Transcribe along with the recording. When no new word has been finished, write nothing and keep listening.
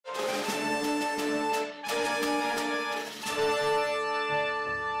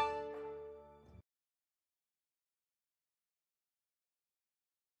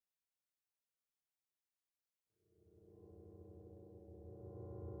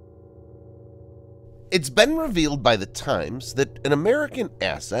It's been revealed by the Times that an American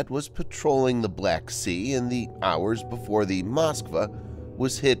asset was patrolling the Black Sea in the hours before the Moskva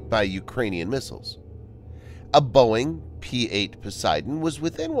was hit by Ukrainian missiles. A Boeing P-8 Poseidon was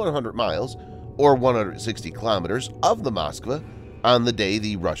within 100 miles or 160 kilometers of the Moskva on the day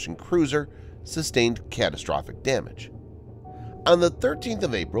the Russian cruiser sustained catastrophic damage. On the 13th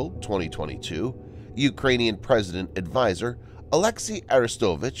of April 2022, Ukrainian President Advisor Oleksiy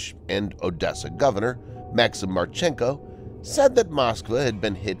Arestovych and Odesa Governor Maksym Marchenko said that Moskva had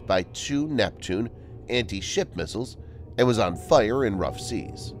been hit by 2 Neptune anti-ship missiles and was on fire in rough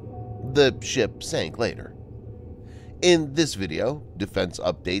seas. The ship sank later. In this video, Defense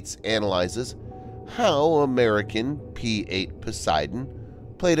Updates analyzes how American P-8 Poseidon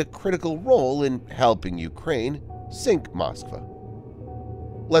played a critical role in helping Ukraine sink Moskva.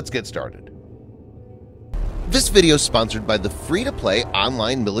 Let's get started. This video is sponsored by the free-to-play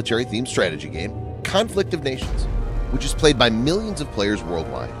online military-themed strategy game Conflict of Nations, which is played by millions of players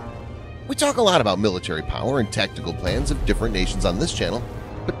worldwide. We talk a lot about military power and tactical plans of different nations on this channel,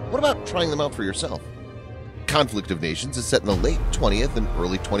 but what about trying them out for yourself? Conflict of Nations is set in the late 20th and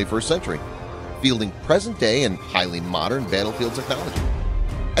early 21st century, fielding present-day and highly modern battlefield technology.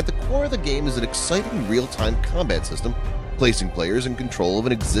 At the core of the game is an exciting real-time combat system, placing players in control of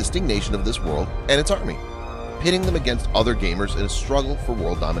an existing nation of this world and its army, pitting them against other gamers in a struggle for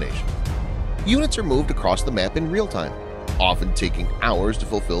world domination. Units are moved across the map in real time, often taking hours to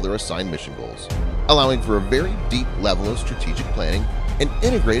fulfill their assigned mission goals, allowing for a very deep level of strategic planning and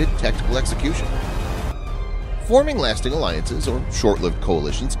integrated tactical execution. Forming lasting alliances or short-lived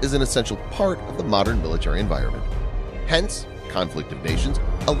coalitions is an essential part of the modern military environment. Hence, Conflict of Nations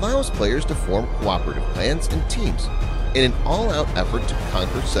allows players to form cooperative plans and teams in an all-out effort to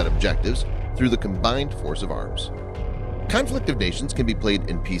conquer set objectives through the combined force of arms. Conflict of Nations can be played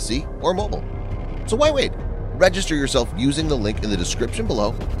in PC or mobile. So why wait? Register yourself using the link in the description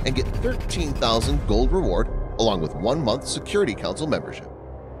below and get 13,000 gold reward along with 1 month Security Council membership.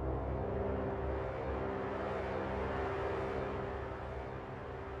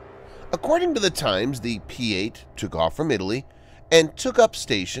 According to the Times, the P-8 took off from Italy and took up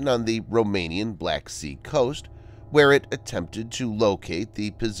station on the Romanian Black Sea coast, where it attempted to locate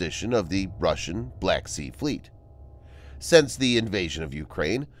the position of the Russian Black Sea Fleet. Since the invasion of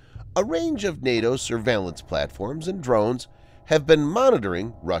Ukraine, a range of NATO surveillance platforms and drones have been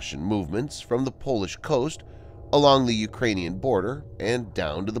monitoring Russian movements from the Polish coast along the Ukrainian border and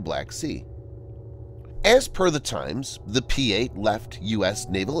down to the Black Sea. As per the Times, the P-8 left U.S.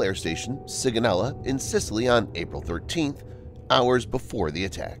 Naval Air Station Sigonella in Sicily on April 13th, hours before the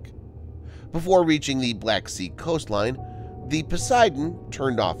attack. Before reaching the Black Sea coastline, the Poseidon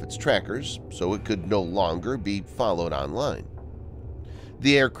turned off its trackers so it could no longer be followed online.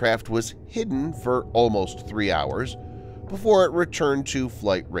 The aircraft was hidden for almost 3 hours before it returned to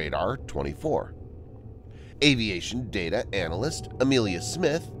Flight Radar 24. Aviation data analyst Amelia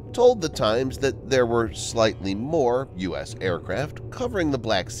Smith told the Times that there were slightly more U.S. aircraft covering the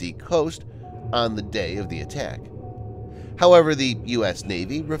Black Sea coast on the day of the attack. However, the U.S.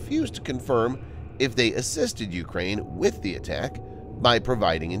 Navy refused to confirm if they assisted Ukraine with the attack by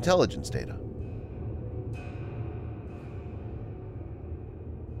providing intelligence data.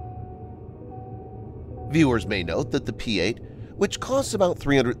 Viewers may note that the P-8, which costs about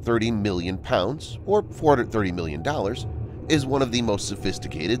 £330 million or $430 million, is one of the most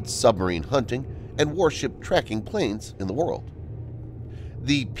sophisticated submarine hunting and warship tracking planes in the world.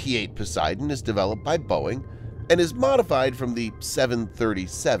 The P-8 Poseidon is developed by Boeing and is modified from the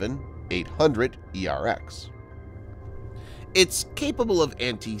 737-800 ERX. It's capable of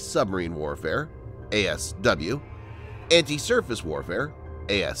anti-submarine warfare, ASW, anti-surface warfare,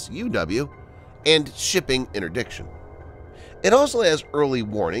 ASUW, and shipping interdiction. It also has early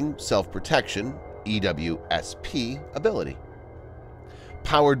warning self-protection, EWSP, ability.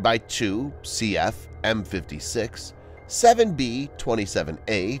 Powered by 2 CF M56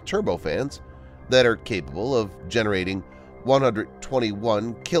 7B27A turbofans that are capable of generating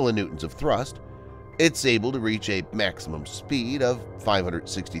 121 kilonewtons of thrust, it's able to reach a maximum speed of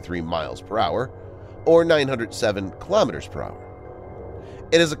 563 miles per hour or 907 kilometers per hour.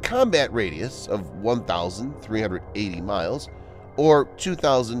 It has a combat radius of 1,380 miles or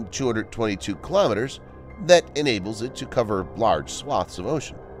 2,222 kilometers that enables it to cover large swaths of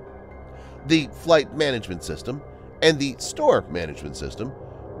ocean. The flight management system and the store management system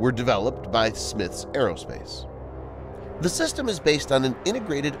were developed by Smiths Aerospace. The system is based on an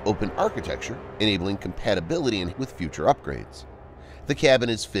integrated open architecture, enabling compatibility with future upgrades. The cabin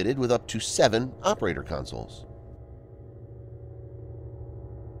is fitted with up to 7 operator consoles.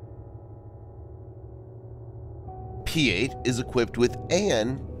 P-8 is equipped with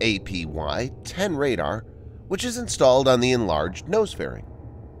an APY-10 radar, which is installed on the enlarged nose fairing.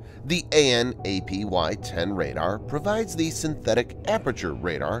 The AN APY-10 radar provides the synthetic aperture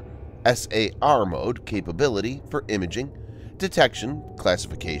radar (SAR) mode capability for imaging, detection,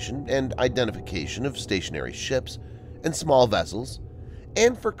 classification, and identification of stationary ships and small vessels,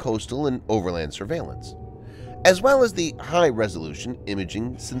 and for coastal and overland surveillance, as well as the high-resolution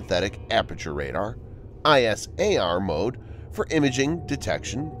imaging synthetic aperture radar (ISAR) mode for imaging,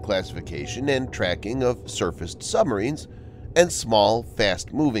 detection, classification, and tracking of surfaced submarines and small,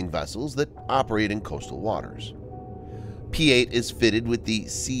 fast-moving vessels that operate in coastal waters. P-8 is fitted with the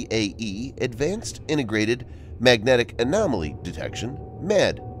CAE Advanced Integrated Magnetic Anomaly Detection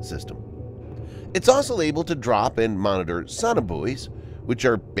 (MAD) system. It's also able to drop and monitor sonobuoys, which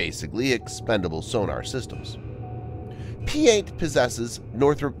are basically expendable sonar systems. P-8 possesses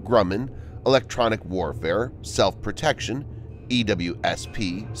Northrop Grumman Electronic Warfare Self-Protection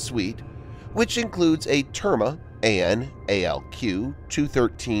 (EWSP) suite, which includes a Terma AN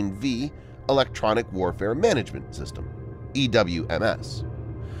ALQ-213V Electronic Warfare Management System (EWMS),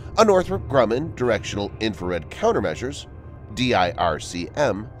 a Northrop Grumman Directional Infrared Countermeasures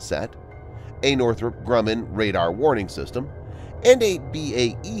 (DIRCM) set, a Northrop Grumman Radar Warning System, and a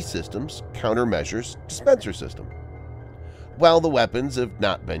BAE Systems Countermeasures Dispenser System. While the weapons have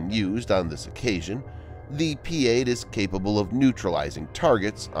not been used on this occasion, the P-8 is capable of neutralizing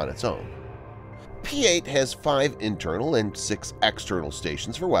targets on its own. P-8 has 5 internal and 6 external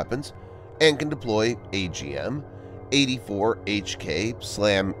stations for weapons and can deploy AGM, 84HK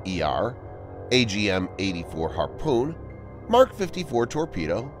SLAM-ER, AGM-84 Harpoon, Mark 54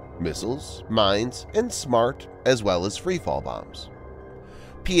 torpedo, missiles, mines, and SMART, as well as freefall bombs.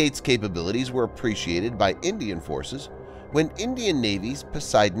 P-8's capabilities were appreciated by Indian forces when Indian Navy's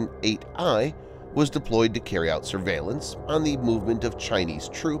Poseidon 8I was deployed to carry out surveillance on the movement of Chinese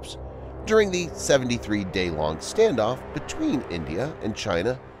troops during the 73-day-long standoff between India and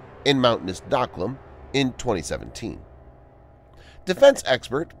China in mountainous Doklam in 2017. Defense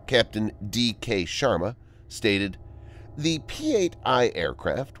expert Captain D.K. Sharma stated, "The P-8I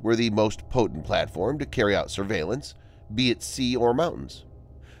aircraft were the most potent platform to carry out surveillance, be it sea or mountains.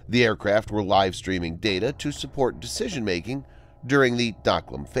 The aircraft were live-streaming data to support decision-making during the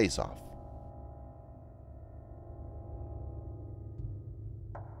Doklam face-off."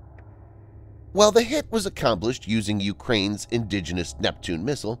 While the hit was accomplished using Ukraine's indigenous Neptune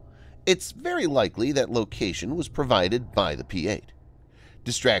missile, it's very likely that location was provided by the P-8.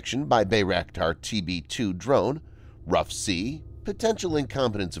 Distraction by Bayraktar TB2 drone, rough sea, potential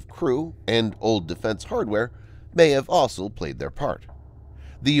incompetence of crew, and old defense hardware may have also played their part.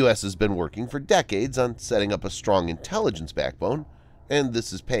 The U.S. has been working for decades on setting up a strong intelligence backbone, and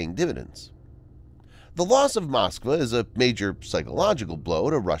this is paying dividends. The loss of Moskva is a major psychological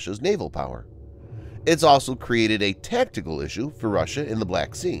blow to Russia's naval power. It's also created a tactical issue for Russia in the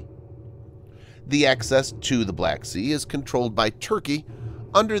Black Sea. The access to the Black Sea is controlled by Turkey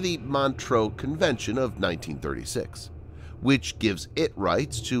under the Montreux Convention of 1936, which gives it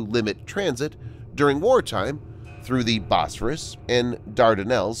rights to limit transit during wartime through the Bosphorus and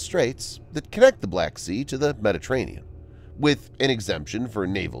Dardanelles Straits that connect the Black Sea to the Mediterranean, with an exemption for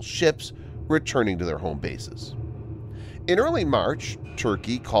naval ships returning to their home bases. In early March,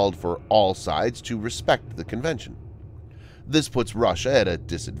 Turkey called for all sides to respect the convention. This puts Russia at a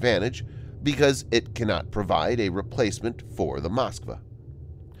disadvantage because it cannot provide a replacement for the Moskva.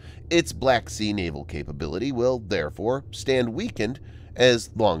 Its Black Sea naval capability will therefore stand weakened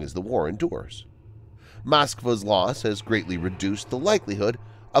as long as the war endures. Moskva's loss has greatly reduced the likelihood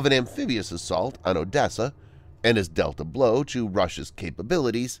of an amphibious assault on Odessa and has dealt a blow to Russia's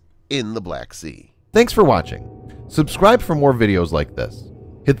capabilities in the Black Sea. Thanks for watching. Subscribe for more videos like this.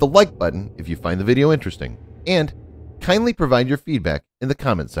 Hit the like button if you find the video interesting, and kindly provide your feedback in the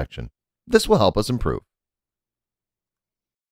comment section. This will help us improve.